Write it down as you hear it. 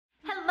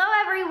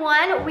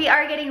everyone. We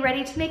are getting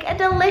ready to make a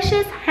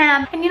delicious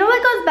ham. And you know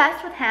what goes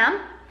best with ham?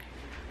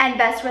 And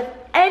best with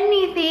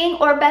anything,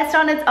 or best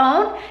on its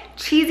own?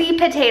 Cheesy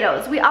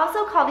potatoes. We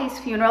also call these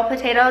funeral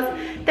potatoes.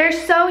 They're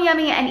so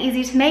yummy and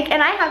easy to make,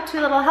 and I have two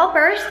little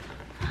helpers.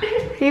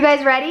 You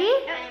guys ready?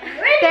 I'm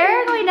ready.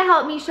 They're going to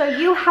help me show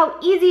you how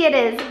easy it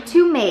is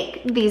to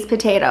make these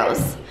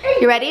potatoes.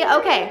 You ready?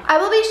 Okay. I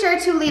will be sure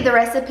to leave the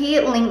recipe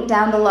linked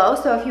down below,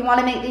 so if you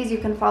want to make these, you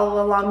can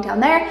follow along down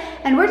there.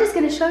 And we're just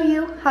going to show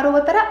you how to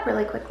whip it up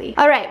really quickly.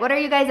 All right, what are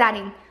you guys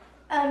adding?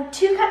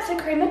 2 cups of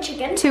cream of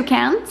chicken. 2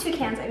 cans? 2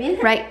 cans, I mean.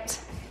 Right.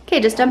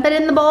 Okay, just dump it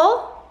in the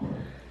bowl.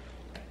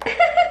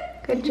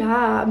 Good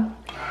job.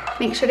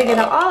 Make sure to get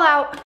it all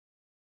out.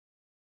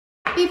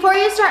 Before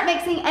you start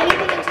mixing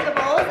anything into the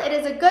bowls, it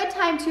is a good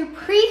time to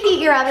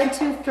preheat your oven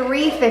to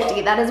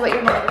 350. That is what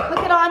you're going to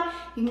cook it on.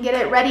 You can get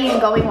it ready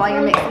and going while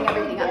you're mixing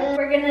everything up.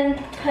 We're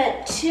gonna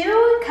put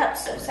 2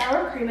 cups of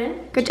sour cream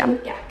in. Good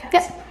job. Cups.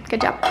 Yep,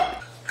 good job.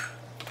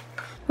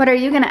 What are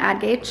you gonna add,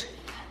 Gage?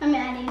 I'm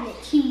adding the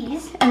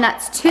cheese. And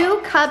that's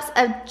 2 cups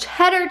of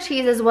cheddar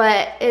cheese is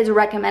what is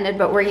recommended,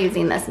 but we're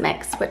using this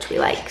mix, which we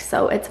like,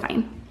 so it's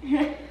fine.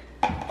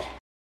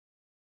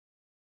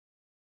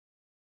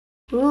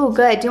 Ooh,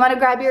 good. Do you want to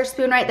grab your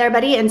spoon right there,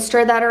 buddy, and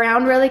stir that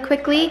around really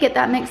quickly? Get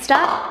that mixed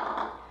up.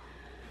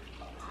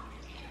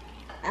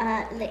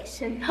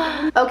 Listen.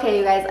 Okay,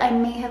 you guys, I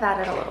may have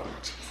added a little more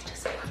cheese.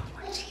 Just a little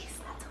more cheese.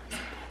 That's always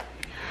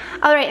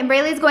good. All right, and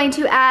Braylee's going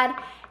to add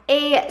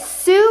a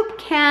soup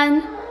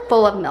can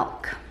full of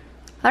milk.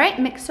 All right,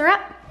 mix her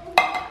up.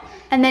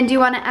 And then do you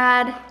want to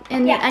add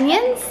in the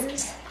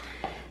onions?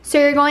 So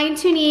you're going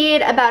to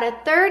need about a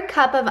 1/3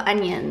 cup of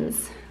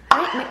onions.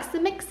 All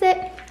right, mix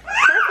it.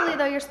 Carefully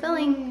though, you're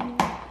spilling.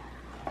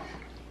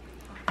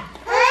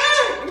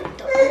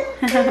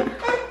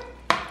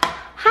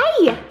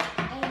 Hi,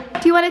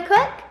 do you want to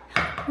cook?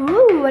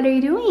 Ooh, what are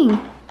you doing?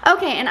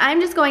 Okay, and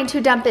I'm just going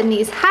to dump in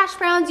these hash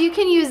browns. You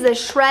can use the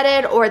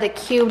shredded or the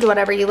cubed,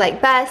 whatever you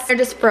like best. They're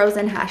just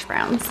frozen hash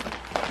browns.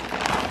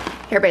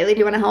 Here, Braylee, do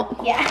you want to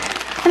help? Yeah.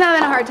 I'm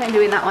having a hard time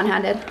doing that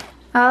one-handed.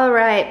 All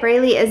right,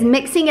 Braylee is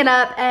mixing it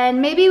up,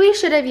 and maybe we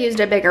should have used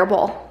a bigger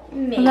bowl.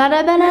 Maybe. That would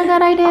have been a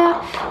good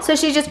idea. So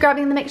she's just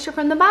grabbing the mixture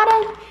from the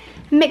bottom,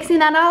 mixing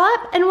that all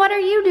up. And what are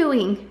you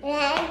doing?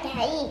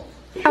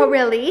 Oh,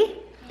 really?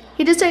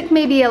 He just took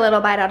maybe a little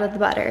bite out of the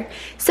butter.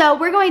 So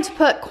we're going to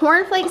put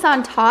cornflakes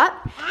on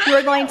top.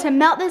 We're going to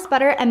melt this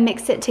butter and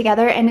mix it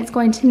together, and it's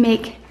going to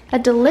make a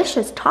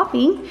delicious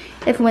topping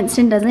if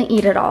Winston doesn't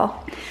eat it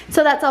all.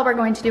 So that's all we're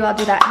going to do. I'll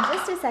do that in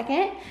just a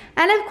second.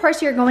 And of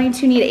course, you're going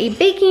to need a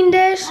baking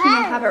dish, and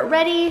you'll have it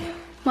ready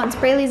once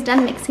Braylee's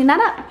done mixing that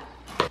up.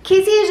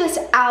 Casey is just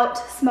out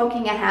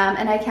smoking a ham,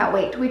 and I can't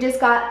wait. We just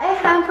got a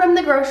ham from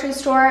the grocery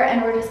store,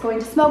 and we're just going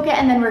to smoke it,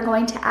 and then we're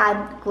going to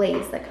add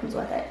glaze that comes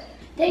with it.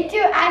 Thank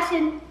you,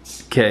 Ashton.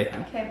 Okay.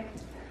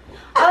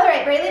 All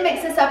right, Braylee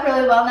mixed this up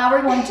really well. Now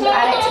we're going to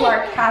add it to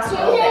our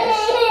casserole dish.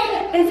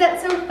 Is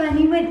that so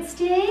funny,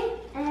 Winston?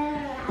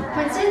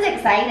 Winston's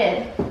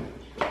excited.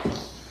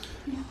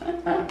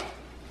 Okay,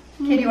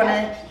 do you want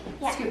to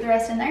scoop the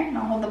rest in there, and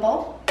I'll hold the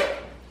bowl?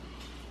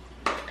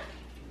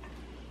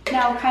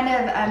 Now, kind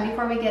of,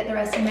 before we get the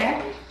rest in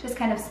there, just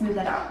kind of smooth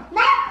it out.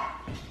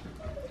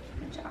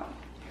 Good job.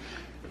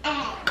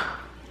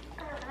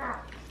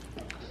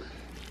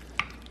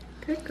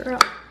 Good girl.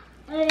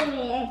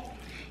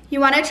 You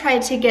want to try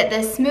to get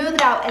this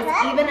smoothed out as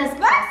even as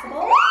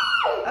possible.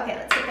 Okay,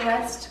 let's get the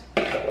rest.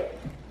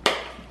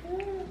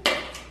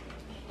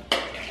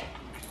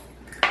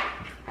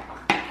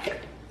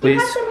 Please. You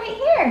have some right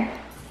here.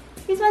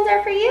 These ones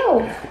are for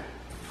you.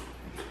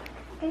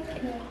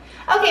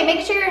 Okay,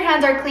 make sure your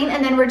hands are clean,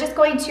 and then we're just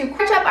going to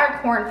crunch up our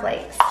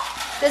cornflakes.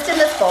 Just in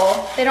this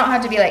bowl. They don't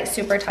have to be like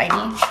super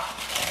tiny.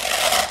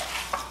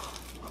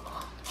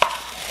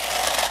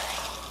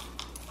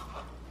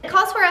 It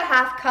calls for a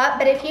 1/2 cup,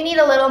 but if you need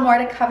a little more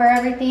to cover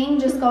everything,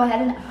 just go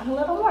ahead and add a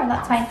little more,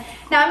 that's fine.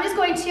 Now I'm just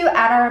going to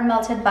add our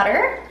melted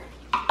butter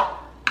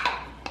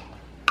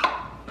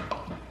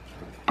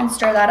and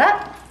stir that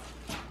up.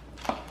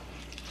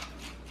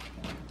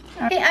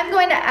 Okay, I'm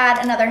going to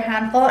add another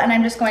handful, and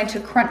I'm just going to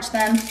crunch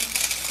them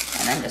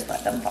and then just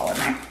let them fall in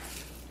there.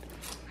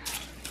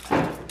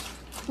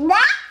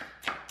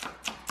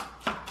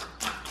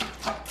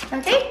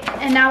 Okay,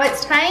 and now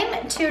it's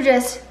time to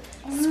just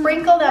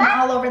sprinkle them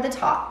all over the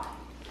top.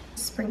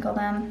 Sprinkle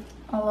them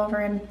all over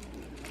and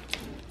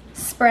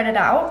spread it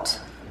out.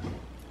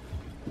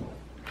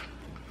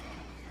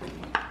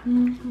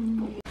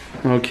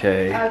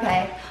 Okay.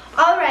 Okay.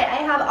 All right,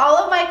 I have all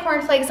of my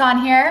cornflakes on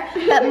here,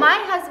 but my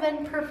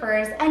husband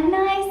prefers a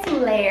nice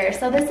layer.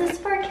 So this is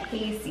for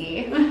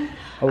Casey.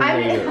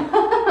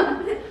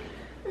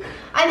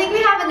 I think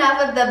we have enough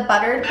of the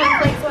buttered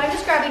cornflakes, so I'm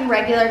just grabbing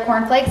regular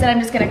cornflakes, and I'm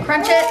just gonna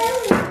crunch it.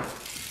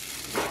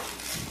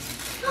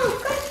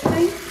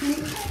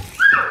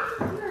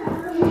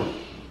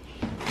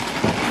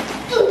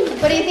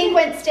 What do you think,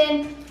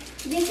 Winston?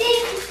 This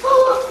is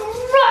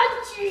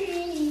crunchy.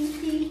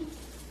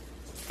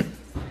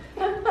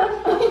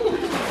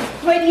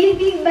 What do you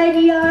think,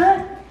 buddy?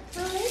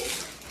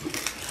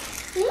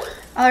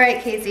 All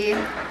right, Casey. Is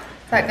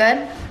that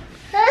good?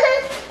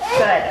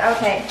 Good,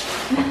 okay.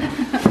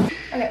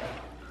 Okay,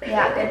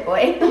 yeah, good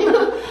boy.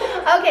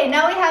 Okay,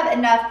 now we have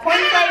enough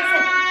cornflakes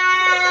and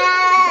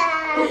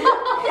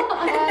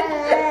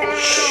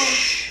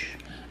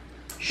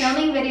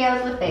filming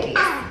videos with babies.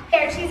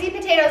 Our cheesy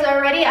potatoes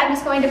are ready. I'm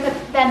just going to put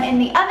them in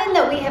the oven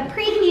that we have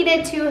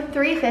preheated to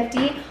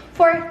 350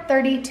 for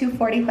 30 to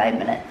 45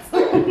 minutes.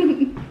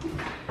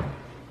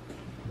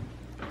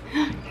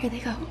 Here they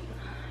go.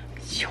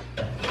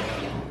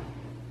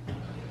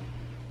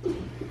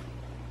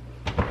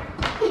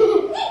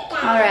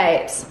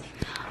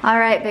 All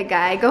right, big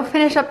guy, go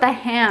finish up the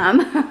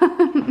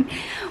ham.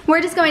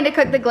 We're just going to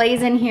cook the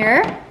glaze in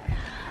here.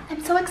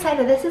 I'm so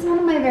excited. This is one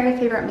of my very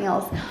favorite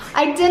meals.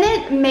 I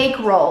didn't make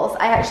rolls.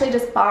 I actually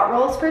just bought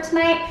rolls for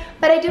tonight,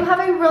 but I do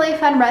have a really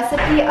fun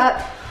recipe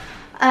up.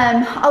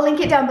 I'll link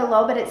it down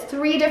below, but it's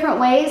 3 different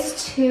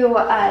ways to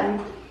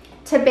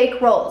bake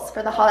rolls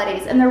for the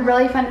holidays, and they're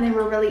really fun and they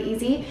were really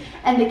easy,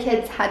 and the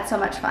kids had so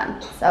much fun.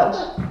 So,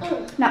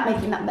 not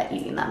making them, but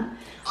eating them.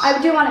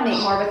 I do want to make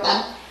more with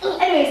them.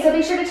 Anyway, so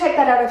be sure to check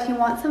that out if you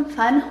want some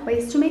fun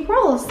ways to make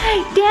rolls.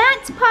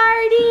 Dance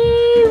party!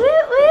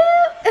 Woo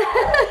woo!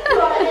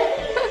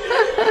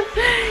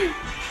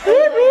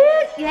 Woo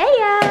woo!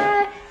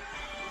 Yeah!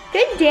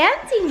 Good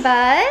dancing,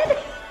 bud!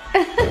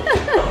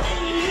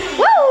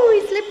 Whoa,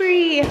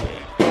 slippery!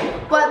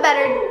 What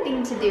better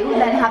thing to do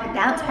than have a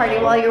dance party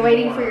while you're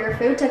waiting for your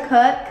food to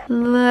cook?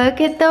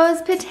 Look at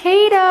those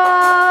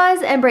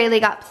potatoes! And Braylee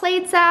got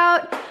plates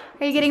out.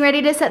 Are you getting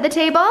ready to set the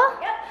table?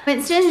 Yep.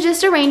 Winston's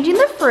just arranging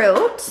the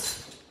fruit.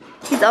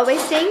 He's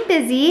always staying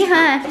busy,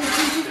 huh?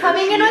 He's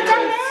coming in with the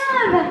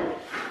ham.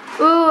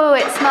 Ooh,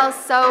 it smells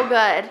so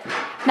good.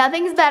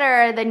 Nothing's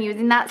better than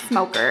using that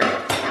smoker.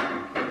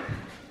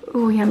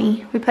 Ooh,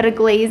 yummy. We put a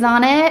glaze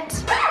on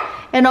it.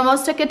 It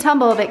almost took a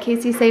tumble, but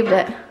Casey saved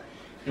it.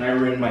 And I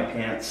ruined my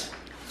pants.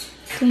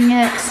 Dang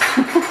it.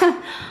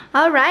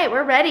 All right,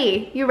 we're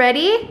ready. You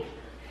ready?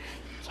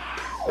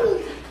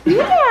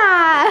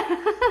 Yeah.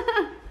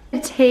 The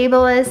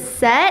table is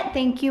set.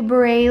 Thank you,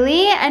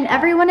 Braylee. And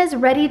everyone is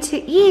ready to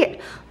eat.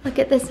 Look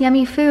at this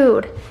yummy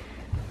food.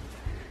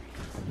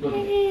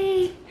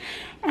 Yay.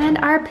 And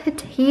our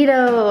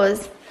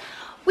potatoes.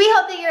 We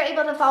hope that you're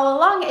able to follow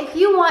along. If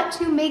you want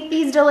to make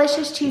these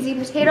delicious cheesy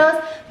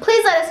potatoes,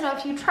 please let us know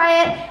if you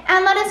try it,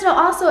 and let us know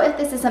also if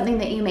this is something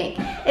that you make.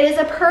 It is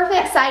a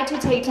perfect side to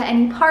take to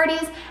any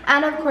parties,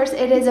 and of course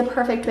it is a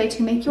perfect way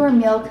to make your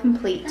meal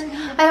complete.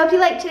 I hope you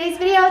liked today's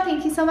video.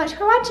 Thank you so much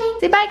for watching.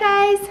 Say bye,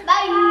 guys.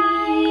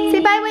 Bye. Say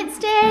bye,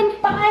 Winston.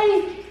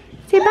 Bye.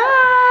 Say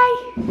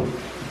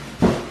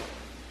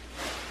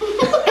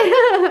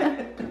bye.